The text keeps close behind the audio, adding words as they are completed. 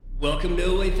Welcome to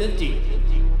OA 50.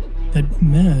 That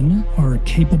men are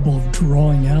capable of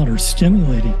drawing out or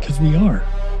stimulating, because we are.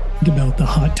 Think about the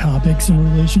hot topics in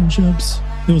relationships.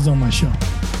 It was on my show.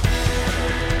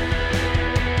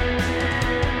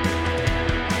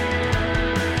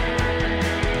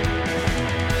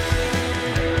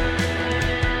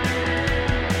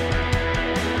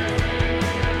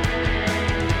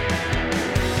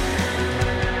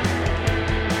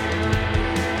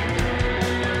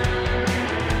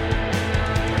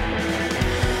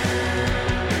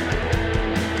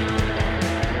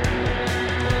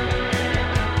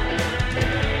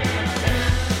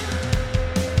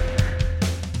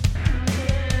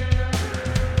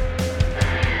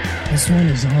 This one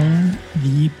is on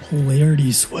the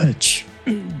polarity switch.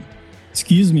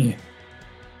 Excuse me.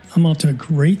 I'm off to a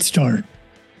great start.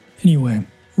 Anyway,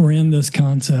 ran this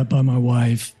concept by my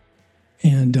wife,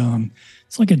 and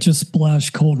it's like it just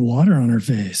splashed cold water on her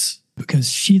face because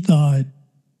she thought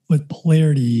with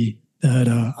polarity that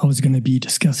I was going to be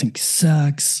discussing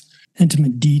sex,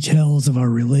 intimate details of our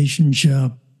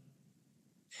relationship,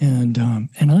 and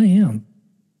I am.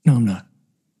 No, I'm not.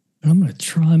 And I'm going to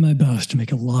try my best to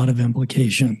make a lot of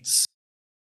implications.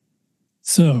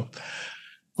 So,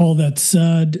 all that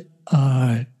said,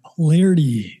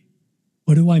 polarity,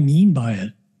 what do I mean by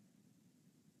it?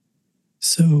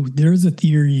 So, there's a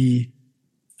theory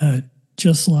that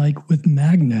just like with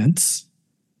magnets,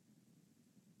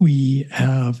 we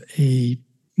have a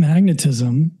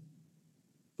magnetism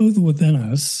both within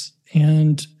us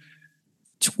and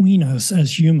between us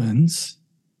as humans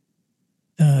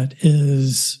that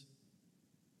is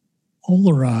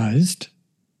polarized,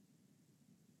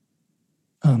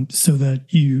 so that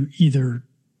you either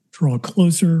draw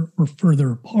closer or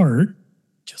further apart,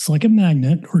 just like a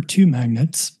magnet or two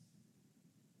magnets,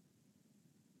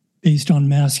 based on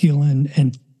masculine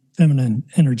and feminine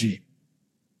energy.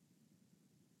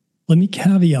 Let me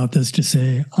caveat this to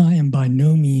say I am by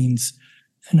no means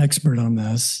an expert on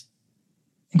this.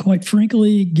 And quite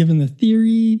frankly, given the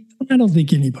theory, I don't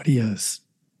think anybody is.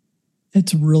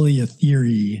 It's really a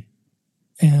theory.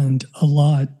 And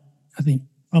I think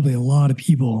probably a lot of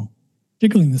people,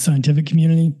 particularly in the scientific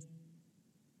community,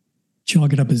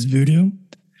 chalk it up as voodoo.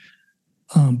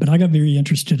 But I got very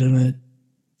interested in it.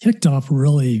 Kicked off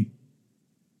really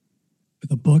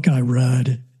with a book I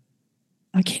read.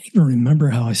 I can't even remember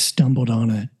how I stumbled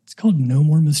on it. It's called No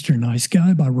More Mr. Nice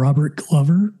Guy by Robert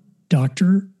Glover,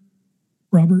 Dr.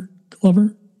 Robert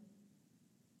Glover.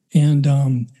 And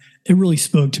it really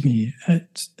spoke to me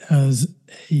as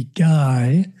a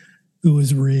guy who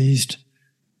was raised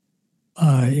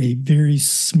by a very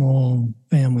small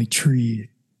family tree.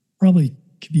 Probably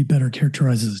could be better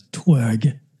characterized as a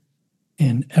twig.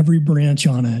 And every branch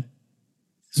on it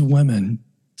is women.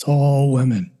 It's all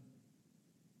women.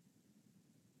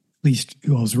 At least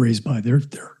who I was raised by. They're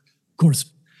of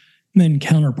course, men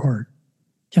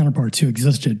counterparts who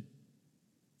existed,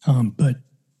 but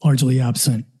largely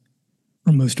absent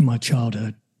for most of my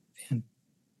childhood and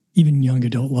even young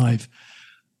adult life.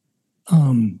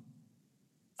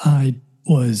 I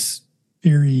was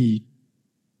very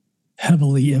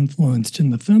heavily influenced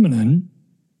in the feminine,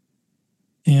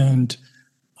 and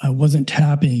I wasn't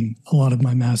tapping a lot of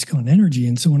my masculine energy.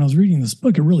 And so when I was reading this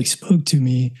book, it really spoke to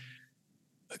me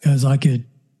because I could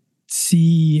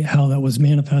see how that was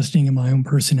manifesting in my own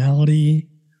personality.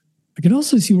 I could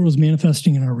also see what was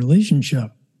manifesting in our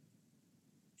relationship.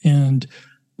 And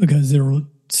because there were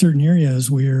certain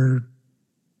areas where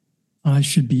I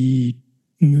should be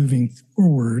moving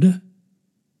forward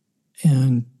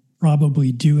and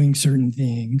probably doing certain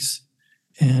things.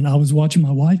 And I was watching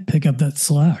my wife pick up that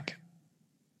slack.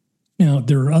 Now,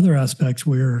 there are other aspects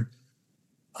where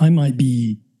I might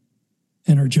be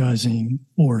energizing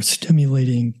or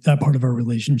stimulating that part of our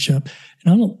relationship.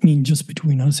 And I don't mean just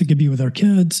between us. It could be with our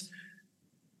kids,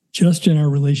 just in our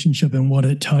relationship and what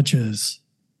it touches.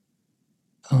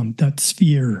 That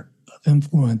sphere of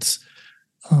influence.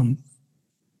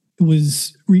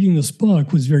 Reading this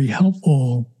book was very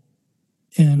helpful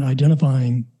in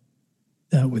identifying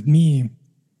that with me.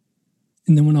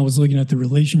 And then when I was looking at the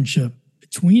relationship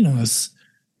between us,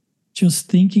 just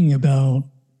thinking about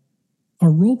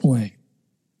our role playing.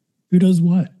 Who does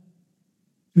what?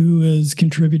 Who is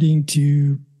contributing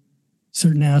to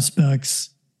certain aspects,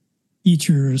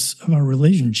 features of our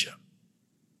relationship?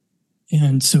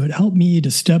 And so it helped me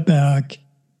to step back,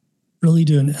 really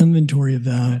do an inventory of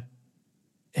that.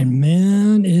 And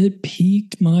man, it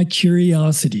piqued my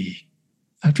curiosity.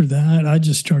 After that, I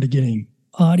just started getting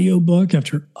audiobook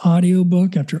after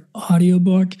audiobook after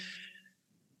audiobook.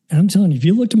 And I'm telling you, if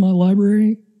you looked at my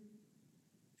library,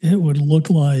 it would look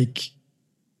like,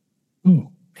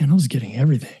 oh and I was getting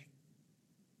everything.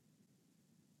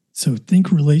 So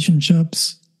think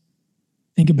relationships.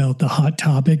 Think about the hot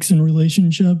topics in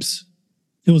relationships.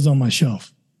 It was on my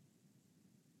shelf.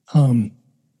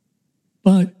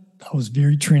 But I was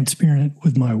very transparent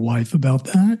with my wife about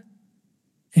that.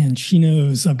 And she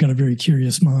knows I've got a very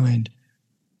curious mind.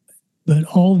 But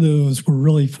all those were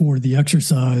really for the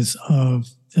exercise of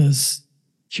this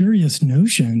curious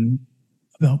notion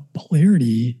about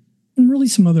polarity and really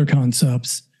some other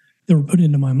concepts that were put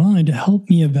into my mind to help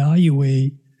me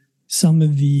evaluate some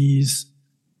of these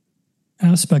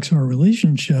aspects of our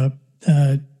relationship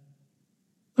that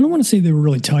I don't want to say they were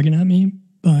really tugging at me,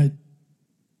 but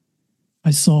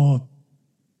I saw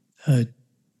I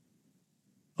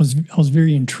was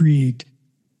very intrigued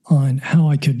on how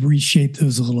I could reshape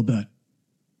those a little bit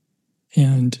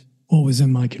and what was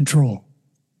in my control.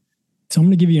 So I'm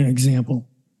going to give you an example.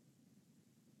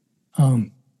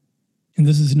 And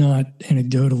this is not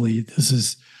anecdotally, this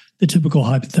is the typical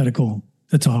hypothetical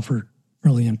that's offered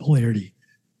really in polarity.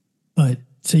 But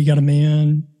say you got a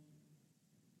man,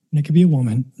 and it could be a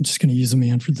woman. I'm just going to use a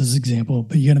man for this example,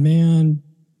 but you got a man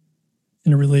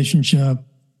in a relationship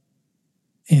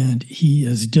and he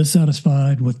is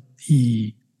dissatisfied with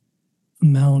the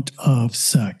amount of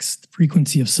sex, the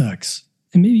frequency of sex,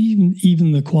 and maybe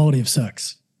even the quality of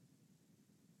sex.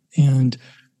 And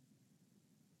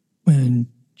when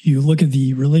you look at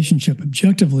the relationship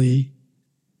objectively,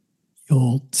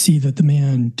 you'll see that the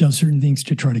man does certain things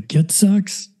to try to get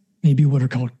sex, maybe what are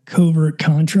called covert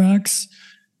contracts,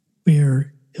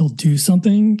 where he'll do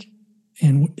something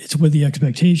and it's with the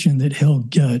expectation that he'll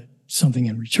get something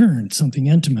in return, something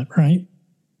intimate, right?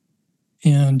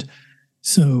 And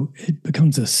so it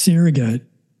becomes a surrogate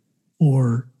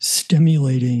for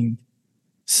stimulating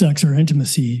sex or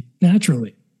intimacy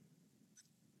naturally.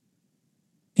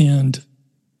 And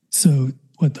so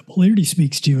what the polarity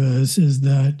speaks to is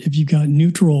that if you've got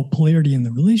neutral polarity in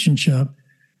the relationship,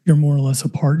 you're more or less a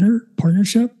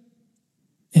partnership.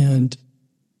 And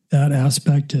that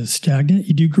aspect is stagnant.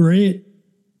 You do great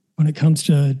when it comes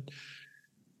to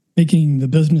making the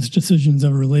business decisions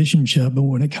of a relationship, but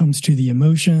when it comes to the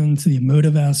emotions, the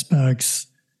emotive aspects,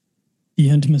 the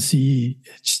intimacy,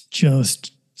 it's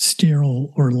just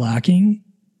sterile or lacking.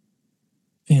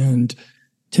 And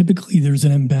typically there's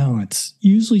an imbalance.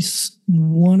 Usually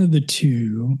one of the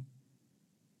two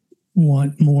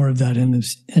want more of that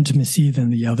intimacy than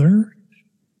the other.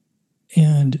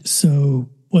 And so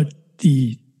what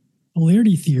the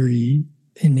polarity theory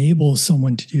enables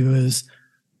someone to do is,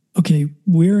 okay,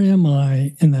 where am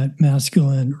I in that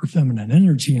masculine or feminine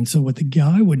energy? And so what the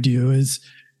guy would do is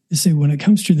say, when it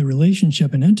comes to the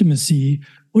relationship and intimacy,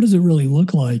 what does it really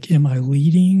look like? Am I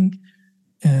leading?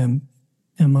 Am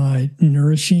I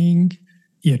nourishing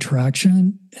the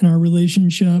attraction in our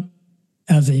relationship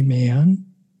as a man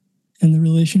in the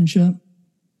relationship?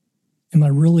 Am I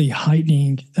really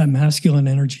heightening that masculine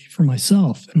energy for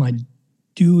myself? Am I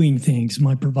doing things? Am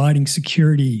I providing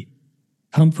security,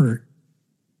 comfort?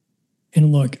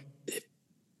 And look,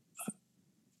 I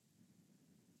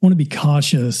want to be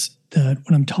cautious that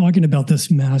when I'm talking about this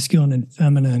masculine and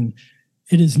feminine,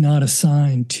 it is not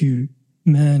assigned to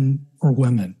men or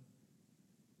women.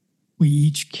 We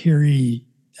each carry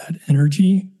that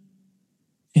energy.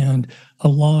 And a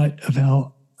lot of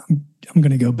how I'm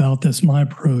going to go about this, my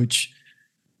approach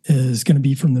is going to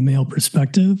be from the male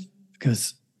perspective,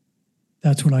 because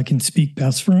that's what I can speak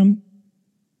best from.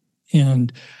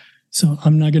 And so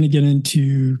I'm not going to get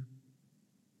into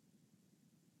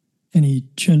any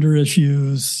gender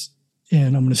issues,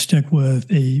 and I'm going to stick with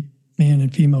a man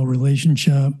and female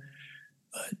relationship.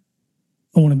 But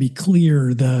I want to be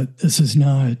clear that this is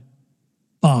not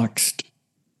boxed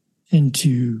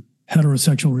into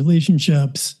heterosexual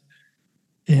relationships.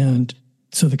 And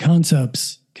so the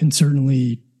concepts can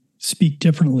certainly speak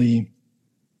differently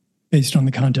based on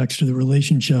the context of the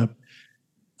relationship.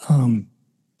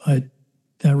 But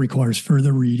that requires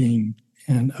further reading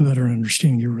and a better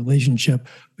understanding of your relationship,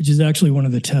 which is actually one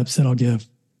of the tips that I'll give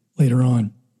later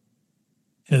on,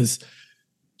 is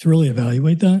to really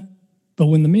evaluate that. But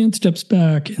when the man steps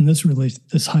back in this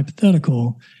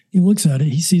hypothetical, he looks at it,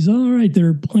 he sees, all right, there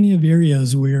are plenty of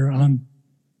areas where I'm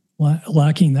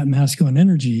lacking that masculine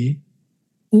energy,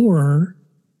 or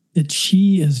that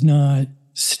she is not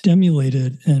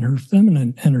stimulated in her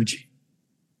feminine energy.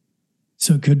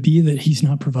 So it could be that he's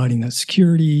not providing that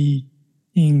security,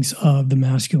 things of the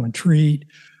masculine trait,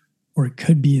 or it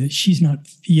could be that she's not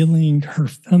feeling her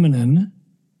feminine,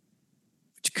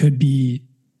 which could be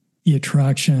the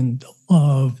attraction, the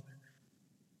love,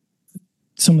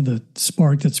 some of the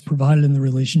spark that's provided in the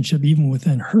relationship, even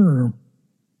within her.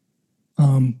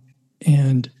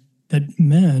 and that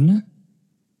men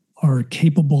are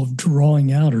capable of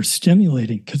drawing out or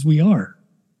stimulating, because we are.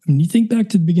 When you think back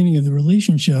to the beginning of the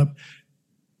relationship,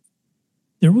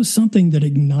 there was something that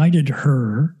ignited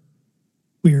her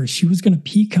where she was going to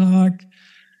peacock,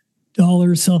 doll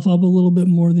herself up a little bit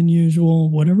more than usual,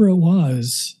 whatever it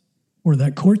was, or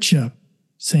that courtship.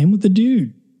 Same with the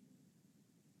dude.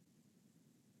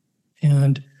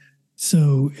 And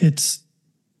so it's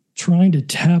trying to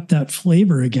tap that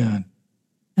flavor again.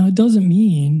 Now, it doesn't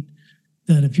mean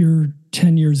that if you're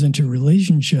 10 years into a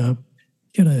relationship,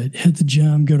 you got to hit the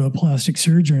gym, go to a plastic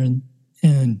surgeon,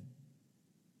 and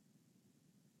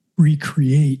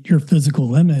recreate your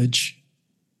physical image.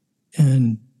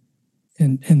 And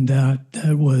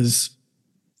that was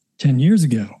 10 years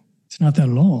ago. It's not that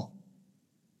at all.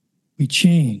 We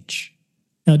change.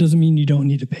 Now, it doesn't mean you don't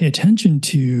need to pay attention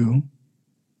to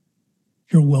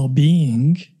your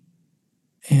well-being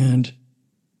and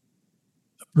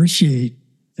appreciate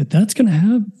that that's going to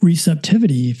have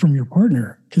receptivity from your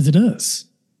partner, because it is.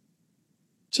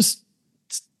 Just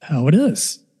it's how it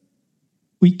is.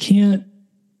 We can't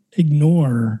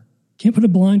ignore, can't put a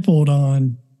blindfold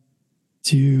on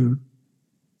to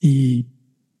the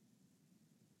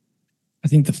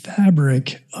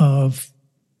fabric of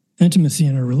intimacy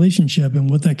in a relationship and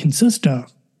what that consists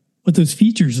of, what those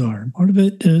features are. Part of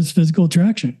it is physical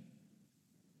attraction.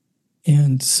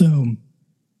 And so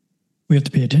we have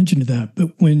to pay attention to that. But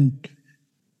when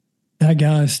that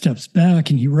guy steps back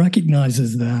and he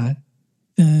recognizes that,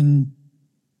 then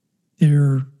there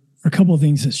are a couple of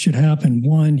things that should happen.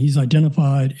 One, he's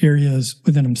identified areas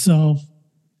within himself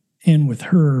and with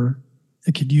her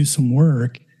that could use some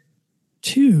work.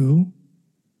 Two,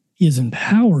 he is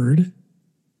empowered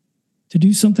to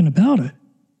do something about it.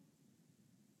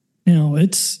 Now,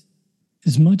 it's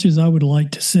as much as I would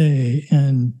like to say,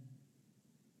 and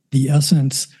the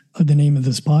essence of the name of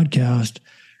this podcast,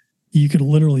 you could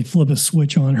literally flip a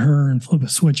switch on her and flip a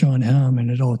switch on him and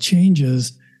it all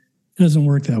changes. It doesn't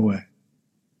work that way.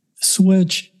 The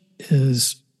switch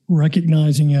is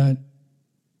recognizing it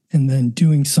and then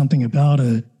doing something about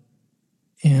it,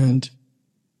 and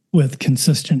with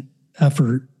consistent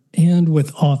effort and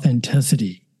with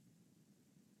authenticity.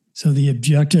 So the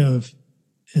objective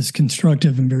is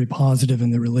constructive and very positive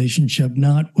in the relationship,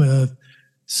 not with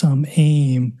some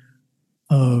aim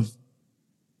of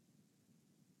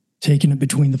taking it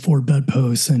between the four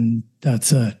bedposts and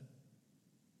that's it.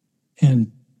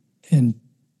 And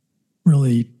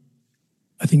really,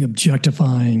 I think,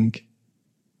 objectifying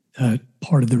that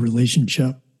part of the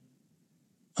relationship.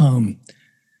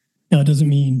 Now, it doesn't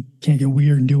mean you can't get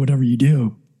weird and do whatever you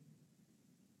do.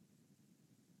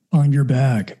 Find your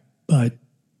bag, but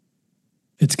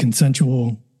it's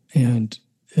consensual and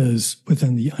is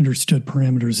within the understood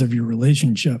parameters of your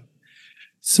relationship.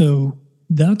 So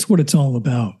that's what it's all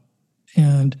about.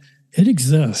 And it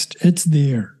exists. It's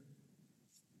there.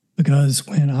 Because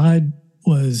when I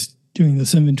was doing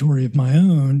this inventory of my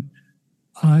own,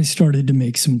 I started to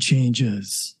make some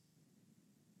changes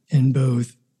in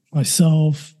both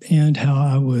myself and how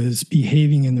I was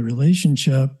behaving in the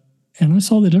relationship. And I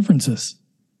saw the differences.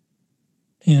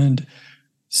 And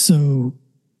so,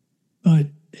 but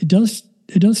it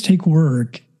does take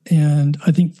work. And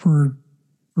I think for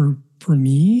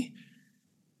me,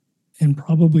 and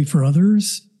probably for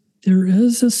others, there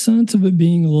is a sense of it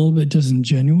being a little bit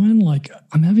disingenuous. Like,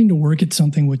 I'm having to work at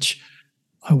something which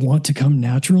I want to come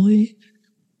naturally.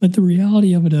 But the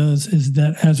reality of it is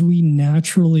that as we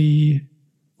naturally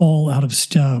fall out of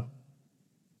step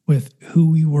with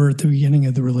who we were at the beginning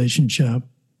of the relationship,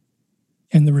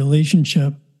 and the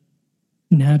relationship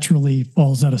naturally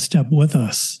falls out of step with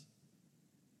us,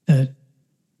 that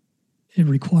it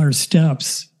requires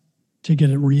steps to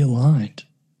get it realigned.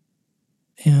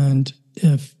 And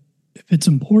if it's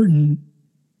important,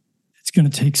 it's going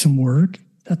to take some work.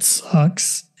 That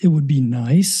sucks. It would be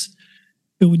nice.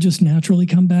 It would just naturally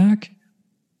come back.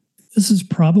 This is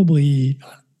probably,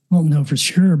 I don't know for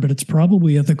sure, but it's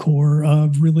probably at the core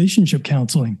of relationship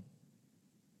counseling,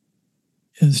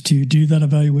 is to do that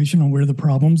evaluation on where the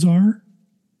problems are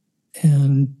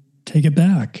and take it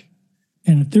back.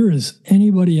 And if there is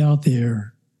anybody out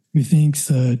there who thinks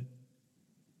that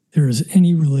there is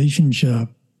any relationship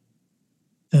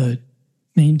that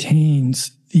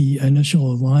maintains the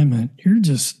initial alignment,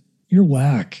 you're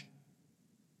whack.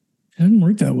 It doesn't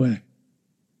work that way.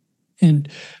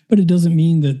 But it doesn't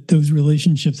mean that those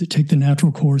relationships that take the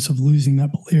natural course of losing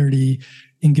that polarity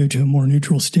and go to a more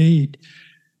neutral state,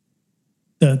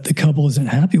 that the couple isn't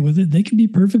happy with it. They can be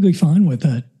perfectly fine with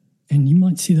it. And you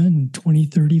might see that in 20,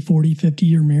 30, 40,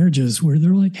 50-year marriages where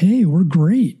they're like, hey, we're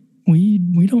great.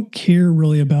 we don't care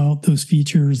really about those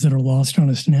features that are lost on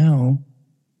us now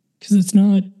because it's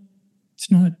not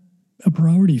a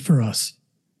priority for us.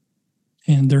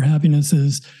 And their happiness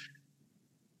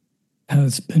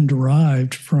has been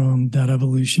derived from that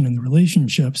evolution in the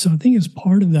relationship. So I think as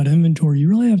part of that inventory, you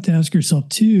really have to ask yourself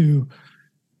too, I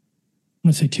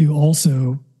want to say too,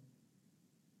 also,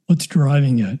 what's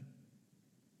driving it?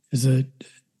 Is it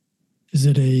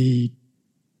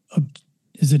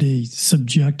a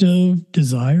subjective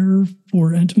desire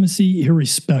for intimacy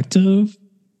irrespective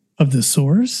of the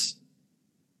source?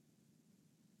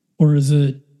 Or is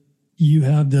it you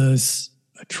have this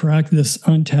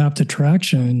untapped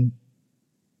attraction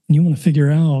and you want to figure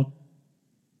out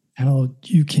how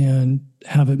you can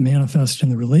have it manifest in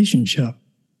the relationship?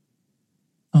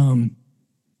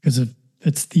 Because if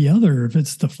it's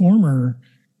the former,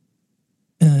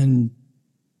 then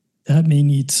that may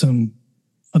need some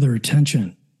other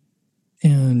attention.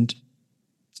 And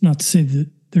it's not to say that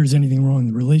there's anything wrong in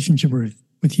the relationship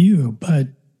with you, but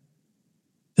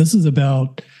this is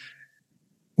about,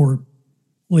 or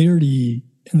polarity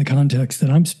in the context that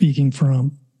I'm speaking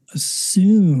from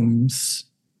assumes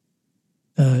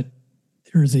that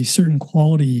there is a certain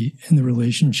quality in the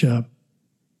relationship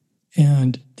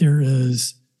and there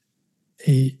is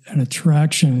an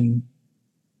attraction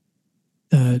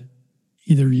that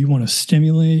either you want to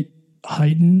stimulate,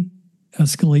 heighten,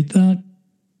 escalate that,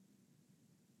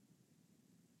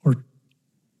 or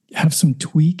have some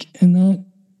tweak in that,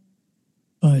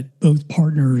 but both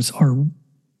partners are,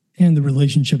 and the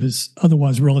relationship is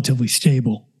otherwise relatively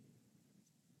stable.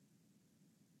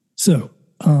 So,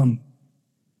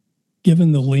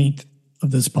 given the length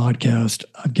of this podcast,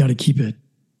 I've got to keep it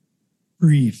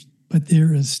brief, but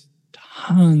there is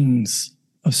tons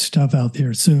of stuff out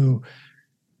there. So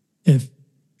if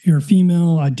you're a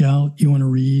female, I doubt you want to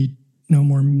read No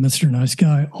More Mr. Nice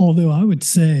Guy, although I would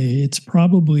say it's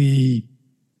probably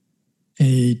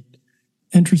a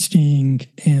interesting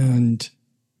and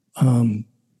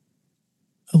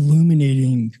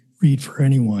illuminating read for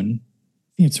anyone.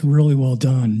 I think it's really well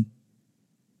done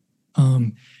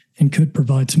and could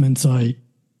provide some insight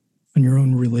on your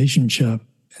own relationship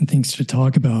and things to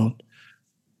talk about.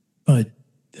 But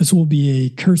this will be a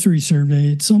cursory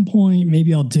survey. At some point,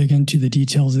 maybe I'll dig into the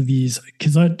details of these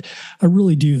because I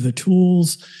really do. The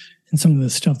tools and some of the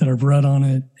stuff that I've read on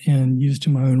it and used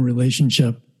in my own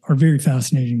relationship are very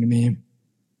fascinating to me.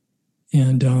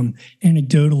 And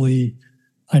anecdotally,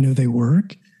 I know they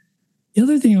work. The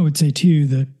other thing I would say too,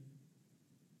 that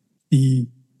the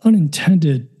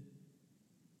unintended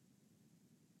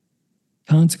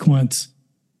consequence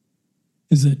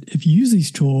is that if you use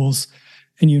these tools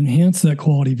and you enhance that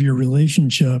quality of your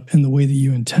relationship in the way that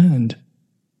you intend,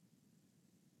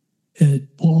 it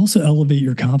will also elevate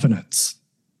your confidence.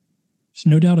 There's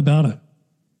no doubt about it.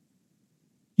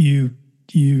 You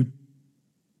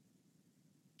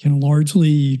can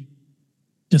largely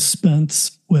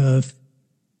dispense with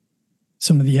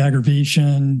some of the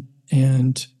aggravation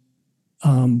and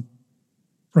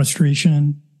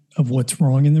frustration of what's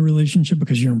wrong in the relationship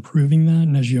because you're improving that.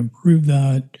 And as you improve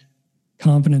that,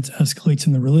 confidence escalates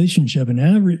in the relationship. And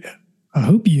I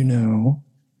hope you know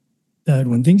that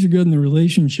when things are good in the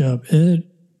relationship, it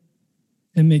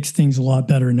makes things a lot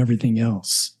better in everything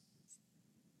else.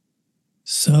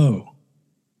 So,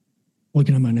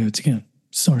 looking at my notes again.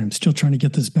 Sorry, I'm still trying to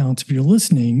get this balance. If you're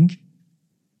listening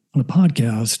on a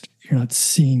podcast, you're not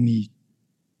seeing me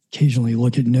occasionally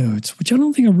look at notes, which I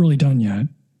don't think I've really done yet.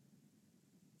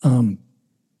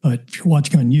 But if you're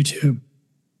watching on YouTube,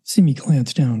 see me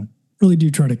glance down. Really do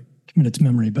try to commit it to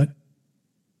memory. But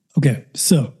okay,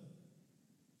 so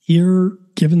here,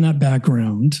 given that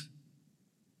background,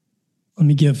 let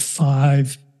me give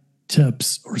 5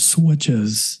 tips or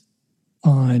switches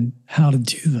on how to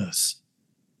do this.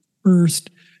 First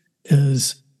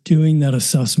is doing that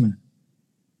assessment.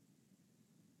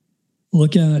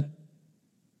 Look at,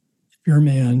 if you're a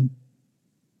man,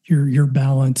 your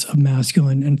balance of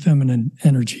masculine and feminine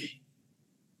energy.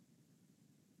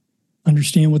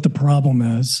 Understand what the problem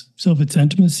is. So if it's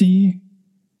intimacy,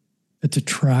 it's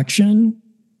attraction,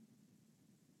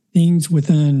 things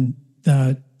within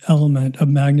that element of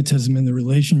magnetism in the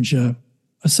relationship,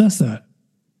 assess that.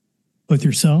 Both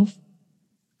yourself,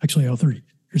 actually all 3,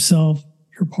 yourself,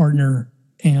 your partner,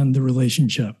 and the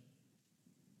relationship.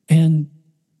 And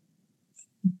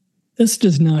this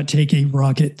does not take a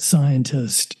rocket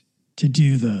scientist to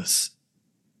do this.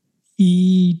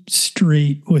 Be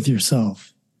straight with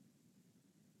yourself.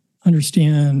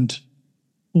 Understand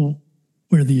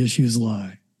where the issues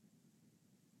lie.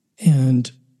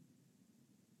 And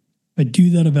but do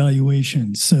that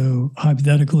evaluation. So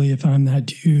hypothetically, if I'm that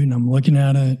dude and I'm looking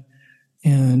at it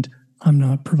and I'm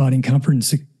not providing comfort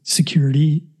and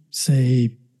security,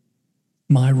 say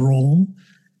my role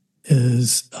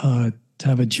is to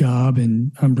have a job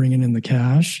and I'm bringing in the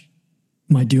cash.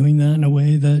 Am I doing that in a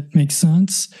way that makes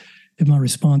sense? If my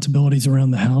responsibilities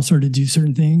around the house are to do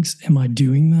certain things, am I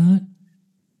doing that?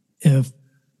 If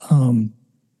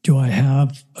do I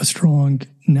have a strong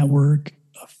network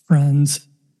of friends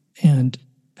and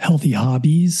healthy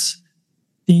hobbies,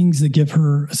 things that give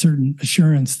her a certain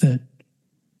assurance that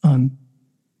I'm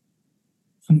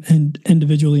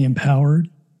individually empowered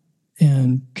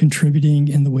and contributing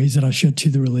in the ways that I should to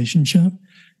the relationship. And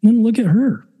then look at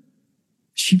her.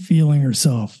 Is she feeling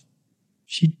herself? Is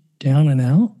she down and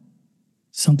out?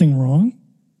 Something wrong?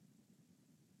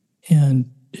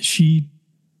 And is she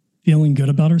feeling good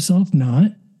about herself?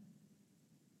 Not.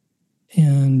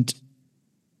 And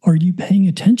are you paying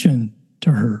attention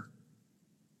to her?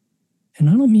 And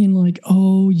I don't mean like,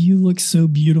 oh, you look so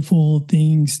beautiful,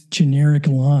 things, generic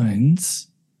lines.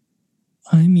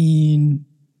 I mean,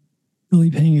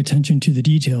 really paying attention to the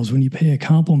details. When you pay a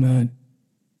compliment,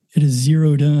 it is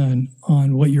zeroed in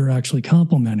on what you're actually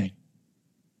complimenting.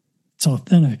 It's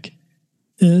authentic.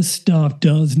 This stuff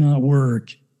does not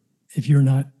work if you're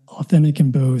not authentic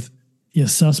in both the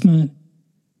assessment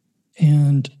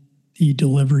and the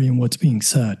delivery and what's being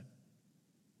said.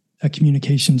 That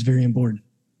communication is very important.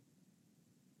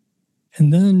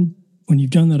 And then when you've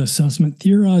done that assessment,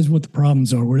 theorize what the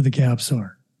problems are, where the gaps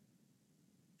are.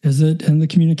 Is it in the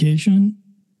communication?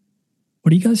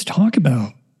 What do you guys talk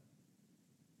about?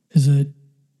 Is it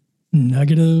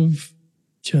negative,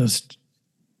 just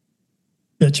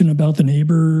bitching about the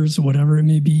neighbors, whatever it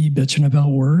may be, bitching about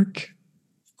work?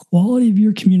 Quality of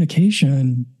your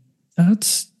communication,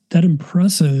 that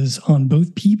impresses on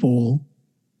both people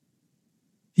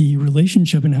the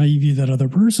relationship and how you view that other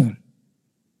person.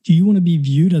 Do you want to be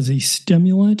viewed as a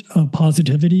stimulant of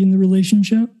positivity in the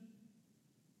relationship?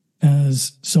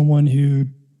 As someone who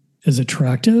is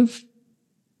attractive?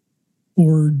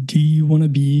 Or do you want to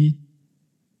be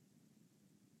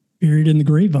buried in the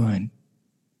grapevine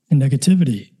and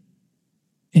negativity?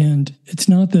 And it's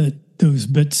not that those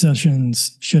bit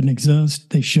sessions shouldn't exist.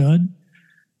 They should.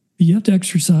 But you have to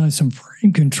exercise some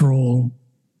frame control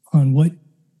on what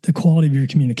the quality of your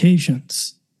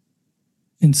communications.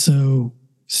 And so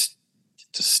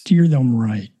to steer them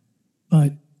right.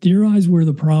 But theorize where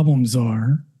the problems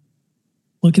are.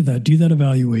 Look at that. Do that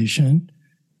evaluation.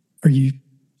 If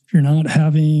you're not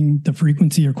having the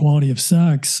frequency or quality of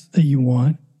sex that you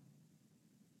want,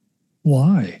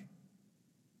 why?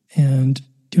 And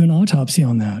do an autopsy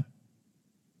on that.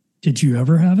 Did you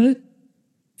ever have it?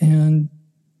 And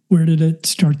where did it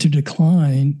start to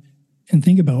decline? And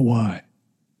think about why.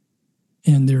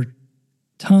 And there are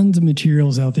tons of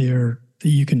materials out there that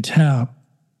you can tap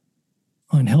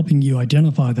on helping you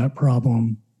identify that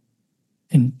problem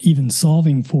and even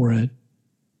solving for it.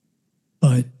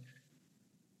 But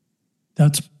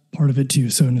that's part of it too.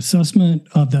 So an assessment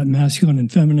of that masculine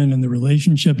and feminine in the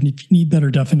relationship. And if you need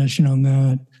better definition on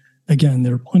that, again,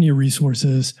 there are plenty of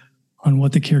resources on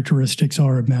what the characteristics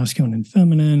are of masculine and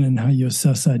feminine and how you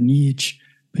assess that in each.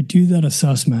 But do that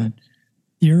assessment.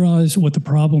 Theorize what the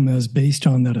problem is based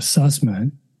on that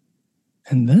assessment.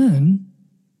 And then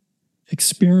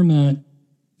experiment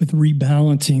with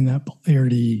rebalancing that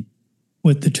polarity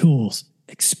with the tools.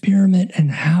 Experiment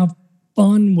and have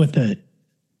fun with it.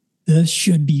 This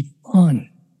should be fun.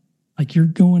 Like you're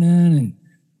going in and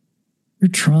you're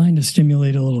trying to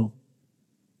stimulate a little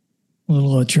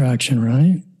attraction,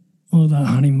 right? Oh, that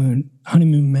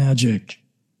honeymoon magic.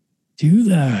 Do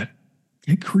that.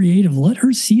 Get creative. Let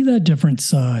her see that different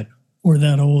side or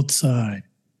that old side.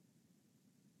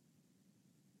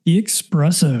 Be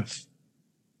expressive.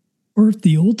 Or if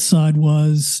the old side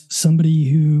was somebody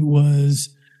who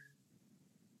was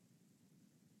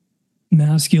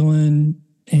masculine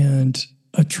and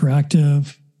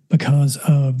attractive because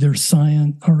of their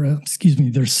silence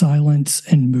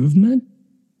and movement,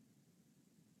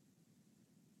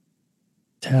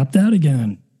 tap that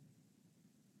again.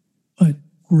 But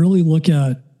really look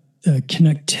at the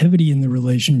connectivity in the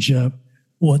relationship,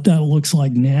 what that looks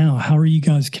like now. How are you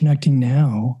guys connecting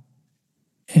now?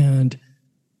 And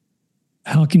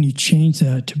how can you change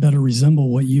that to better resemble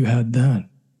what you had then?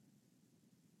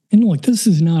 And look, this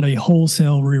is not a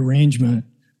wholesale rearrangement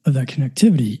of that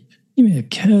connectivity. You may have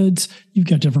kids, you've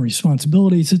got different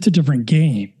responsibilities, it's a different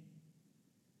game.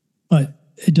 But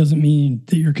it doesn't mean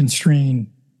that you're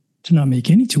constrained to not make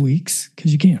any tweaks,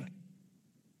 because you can.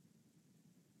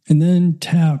 And then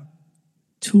tap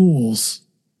tools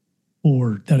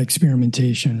for that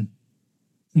experimentation.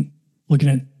 looking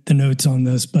at the notes on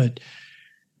this, but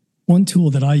one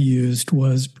tool that I used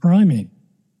was priming.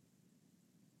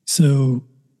 So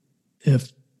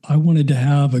if I wanted to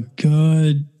have a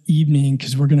good evening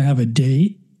because we're going to have a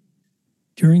date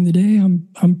during the day,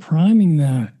 I'm priming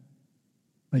that.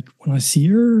 Like when I see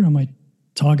her, I might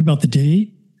talk about the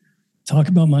date, talk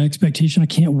about my expectation. I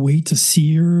can't wait to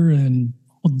see her and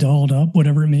all dolled up,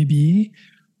 whatever it may be,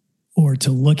 or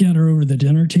to look at her over the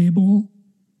dinner table,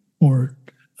 or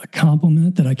a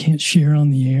compliment that I can't share on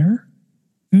the air.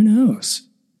 Who knows?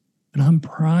 But I'm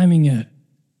priming it.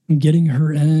 I'm getting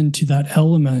her into that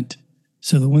element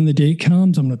so that when the date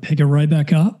comes, I'm going to pick it right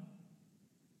back up.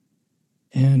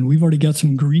 And we've already got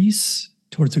some grease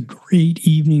towards a great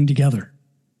evening together.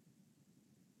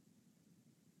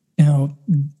 Now,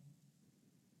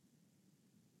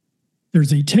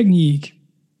 there's a technique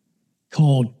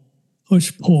called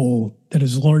push-pull that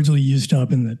is largely used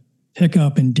up in the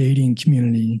pickup and dating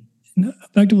community. And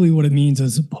effectively what it means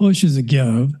is a push is a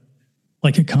give,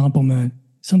 like a compliment,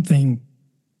 something,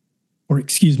 or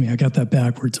excuse me, I got that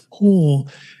backwards. A pull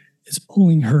is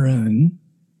pulling her in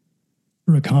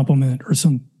through a compliment or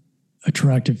some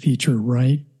attractive feature,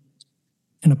 right?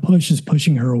 And a push is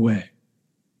pushing her away.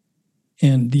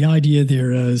 And the idea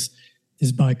there is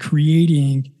by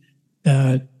creating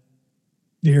that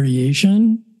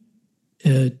variation,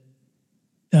 that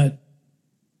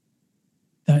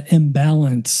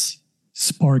imbalance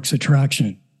sparks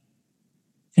attraction.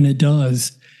 And it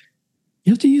does.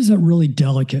 You have to use that really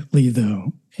delicately,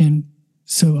 though. And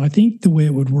so I think the way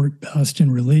it would work best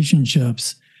in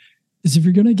relationships is if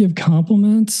you're going to give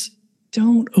compliments,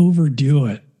 don't overdo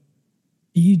it.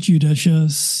 Be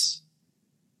judicious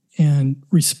and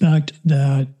respect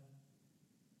that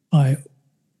by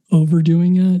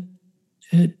overdoing it,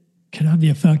 it could have the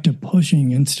effect of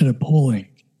pushing instead of pulling.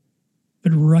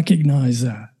 But recognize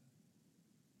that.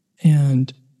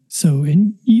 And so,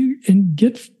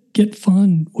 get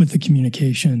fun with the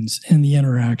communications and the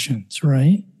interactions,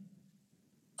 right?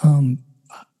 I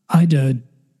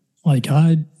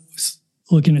was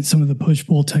looking at some of the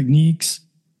push-pull techniques,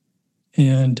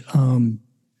 and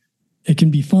it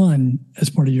can be fun as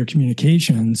part of your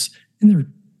communications. And there are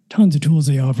tons of tools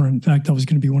they offer. In fact, that was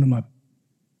going to be one of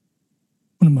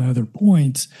my other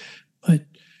points. But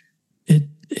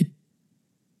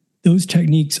those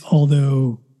techniques,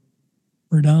 although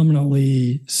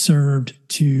predominantly served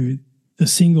to the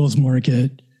singles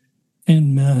market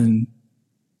and men,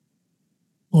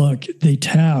 look, they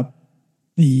tap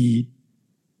the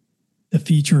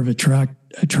feature of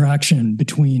attraction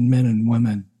between men and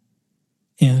women,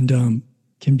 and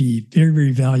can be very,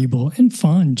 very valuable and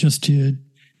fun just to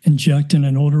inject in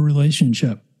an older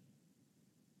relationship.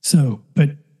 So,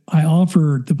 but I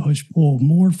offer the push-pull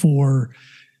more for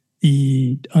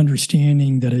the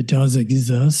understanding that it does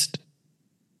exist.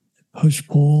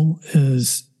 Push-pull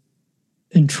is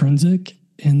intrinsic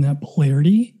in that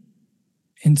polarity.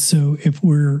 And so if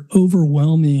we're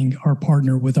overwhelming our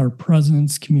partner with our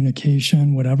presence,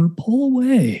 communication, whatever, pull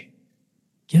away.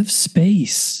 Give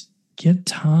space. Give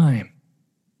time.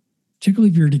 Particularly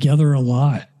if you're together a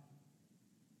lot.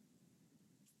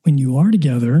 When you are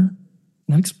together,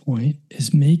 next point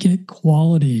is make it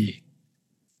quality.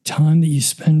 Time that you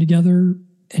spend together,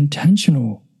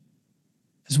 intentional,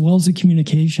 as well as the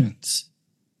communications.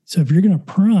 So if you're going to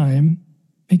prime,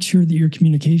 make sure that your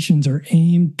communications are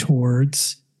aimed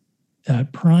towards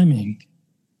that priming,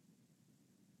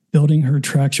 building her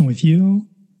attraction with you,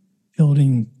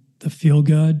 building the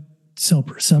feel-good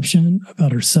self-perception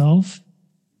about herself.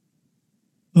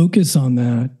 Focus on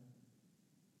that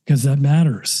because that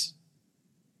matters.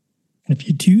 And if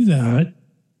you do that,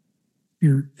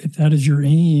 if that is your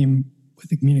aim with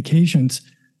the communications,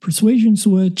 persuasion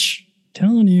switch,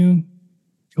 telling you,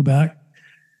 go back,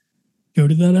 go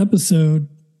to that episode.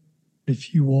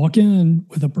 If you walk in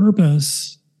with a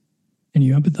purpose and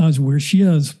you empathize where she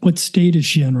is, what state is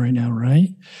she in right now,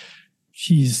 right?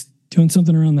 She's doing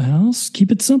something around the house.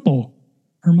 Keep it simple.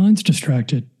 Her mind's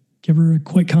distracted. Give her a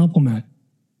quick compliment.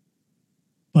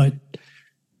 But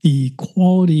the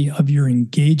quality of your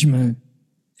engagement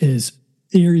is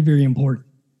very, very important.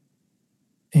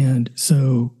 And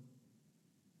so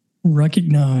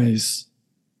recognize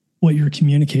what you're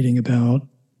communicating about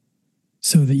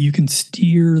so that you can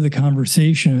steer the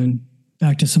conversation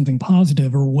back to something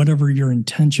positive or whatever your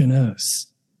intention is.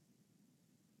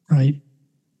 Right?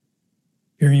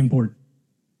 Very important.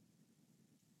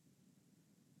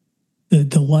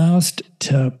 The last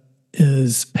tip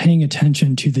is paying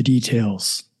attention to the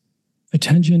details.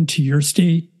 Attention to your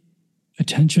state,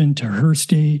 attention to her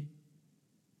state.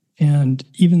 And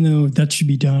even though that should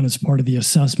be done as part of the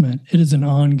assessment, it is an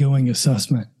ongoing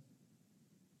assessment.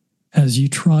 as you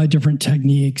try different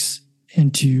techniques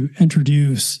and to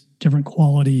introduce different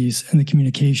qualities in the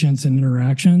communications and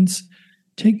interactions,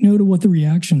 take note of what the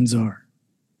reactions are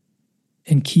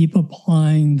and keep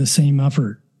applying the same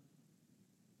effort.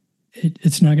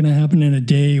 It's not going to happen in a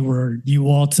day where you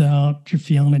waltz out, you're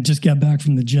feeling it, just got back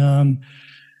from the gym,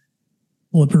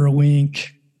 flip her a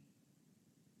wink,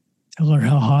 tell her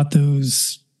how hot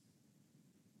those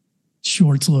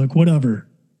shorts look, whatever.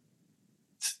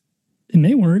 It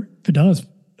may work. If it does,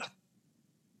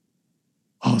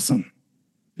 awesome.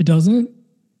 If it doesn't,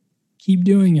 keep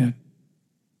doing it.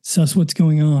 Assess what's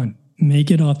going on.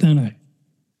 Make it authentic.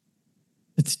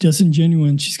 If it's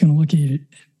disingenuous, she's going to look at it.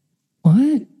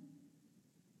 What?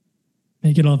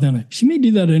 Make it authentic. She may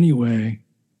do that anyway.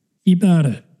 Keep at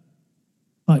it.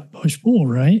 But push-pull,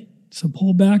 right? So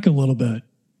pull back a little bit.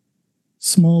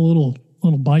 Small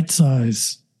little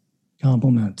bite-size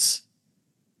compliments.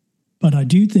 But I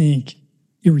do think,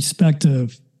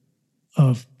 irrespective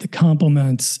of the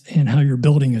compliments and how you're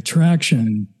building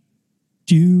attraction,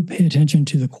 do pay attention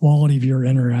to the quality of your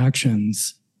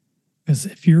interactions. Because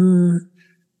if you're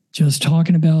just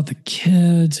talking about the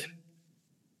kids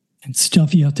and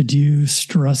stuff you have to do,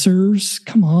 stressors,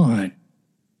 come on.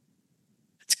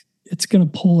 It's going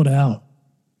to pull it out.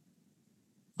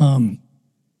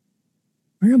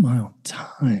 Where am I on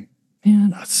time?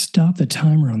 Man, I stopped the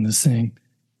timer on this thing.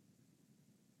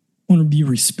 I want to be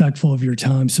respectful of your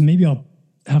time. So maybe I'll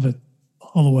have a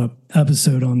follow-up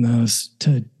episode on this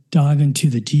to dive into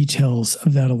the details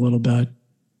of that a little bit.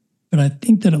 But I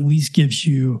think that at least gives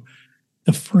you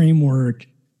the framework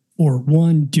for,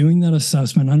 one, doing that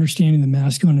assessment, understanding the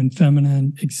masculine and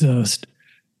feminine exist.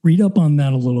 Read up on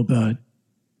that a little bit.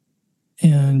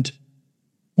 And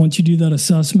once you do that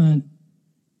assessment,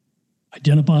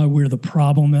 identify where the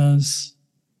problem is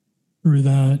through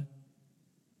that.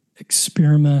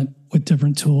 Experiment with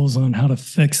different tools on how to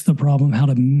fix the problem, how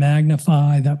to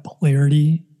magnify that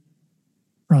polarity,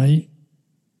 right?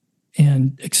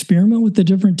 And experiment with the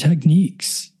different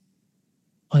techniques.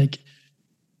 Like,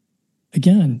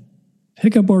 again,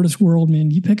 Pickup Artist World,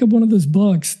 man, you pick up one of those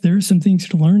books, there's some things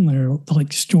to learn there,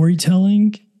 like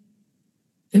storytelling.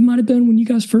 It might have been when you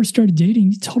guys first started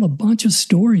dating, you told a bunch of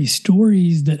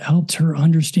stories that helped her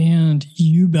understand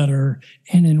you better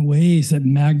and in ways that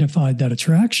magnified that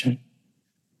attraction.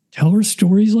 Tell her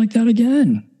stories like that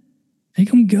again. Make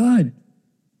them good.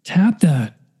 Tap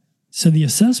that. So the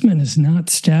assessment is not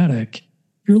static.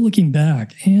 You're looking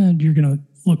back and you're going to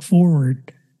look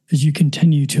forward as you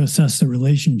continue to assess the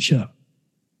relationship.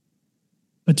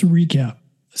 But to recap,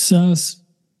 assess,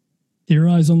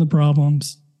 theorize on the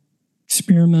problems,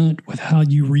 experiment with how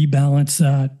you rebalance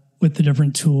that with the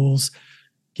different tools,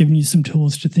 giving you some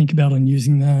tools to think about on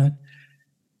using that.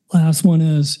 Last one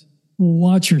is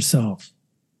watch yourself.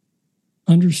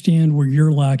 Understand where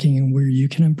you're lacking and where you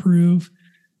can improve.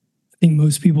 I think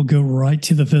most people go right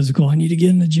to the physical. I need to get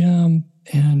in the gym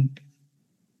and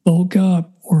bulk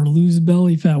up or lose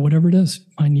belly fat, whatever it is.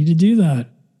 I need to do that.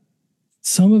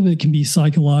 Some of it can be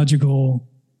psychological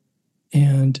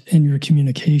and in your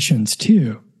communications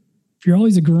too. If you're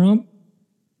always a grump,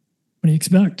 what do you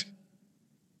expect?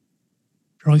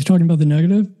 If you're always talking about the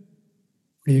negative,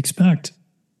 what do you expect?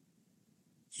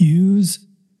 Use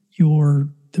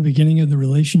the beginning of the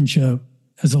relationship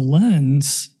as a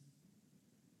lens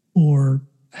for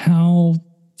how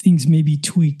things may be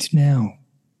tweaked now.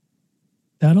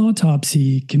 That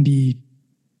autopsy can be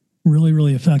really,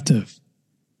 really effective.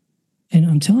 And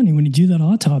I'm telling you, when you do that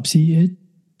autopsy, it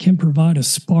can provide a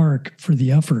spark for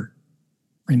the effort.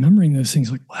 Remembering those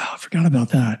things like, wow, I forgot about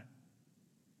that.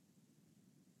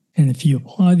 And if you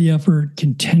apply the effort,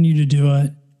 continue to do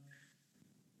it,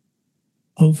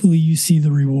 hopefully you see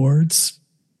the rewards.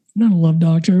 I'm not a love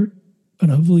doctor, but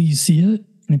hopefully you see it.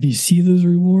 And if you see those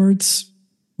rewards,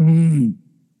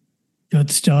 good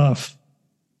stuff.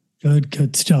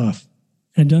 Good stuff.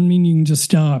 And it doesn't mean you can just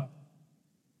stop.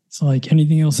 It's like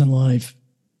anything else in life.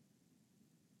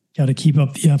 Got to keep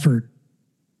up the effort.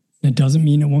 It doesn't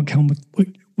mean it won't come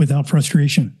without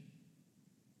frustration.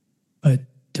 But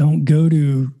don't go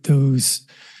to those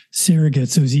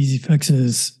surrogates, those easy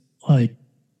fixes like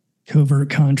covert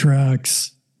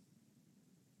contracts,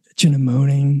 bitching and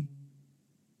moaning.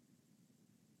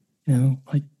 You know,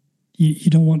 like you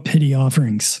don't want pity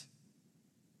offerings.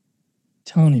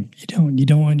 I'm telling you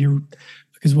don't want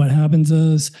because what happens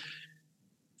is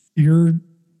you're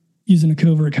using a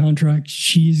covert contract,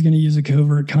 she's going to use a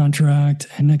covert contract,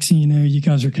 and next thing you know, you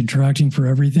guys are contracting for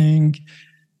everything,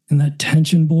 and that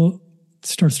tension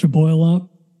starts to boil up.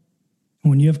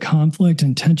 When you have conflict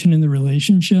and tension in the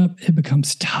relationship, it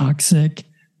becomes toxic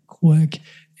quick,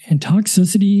 and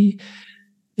toxicity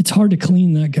It's hard to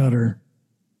clean that gutter.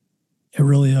 It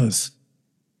really is.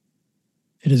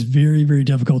 It is very, very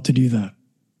difficult to do that.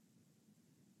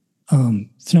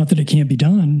 It's not that it can't be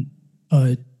done,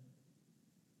 but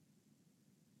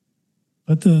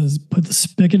put the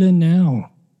spigot in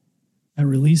now. That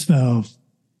release valve,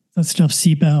 that stuff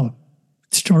seep out.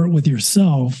 Start with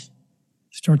yourself.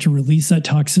 Start to release that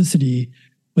toxicity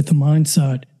with the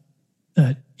mindset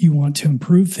that you want to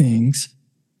improve things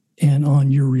and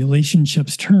on your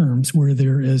relationship's terms where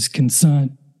there is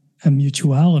consent and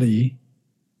mutuality,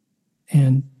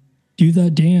 and do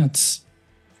that dance.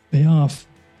 Pay off.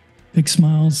 Big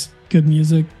smiles, good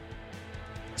music.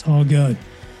 It's all good.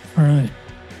 All right.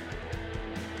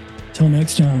 Till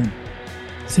next time.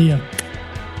 See ya.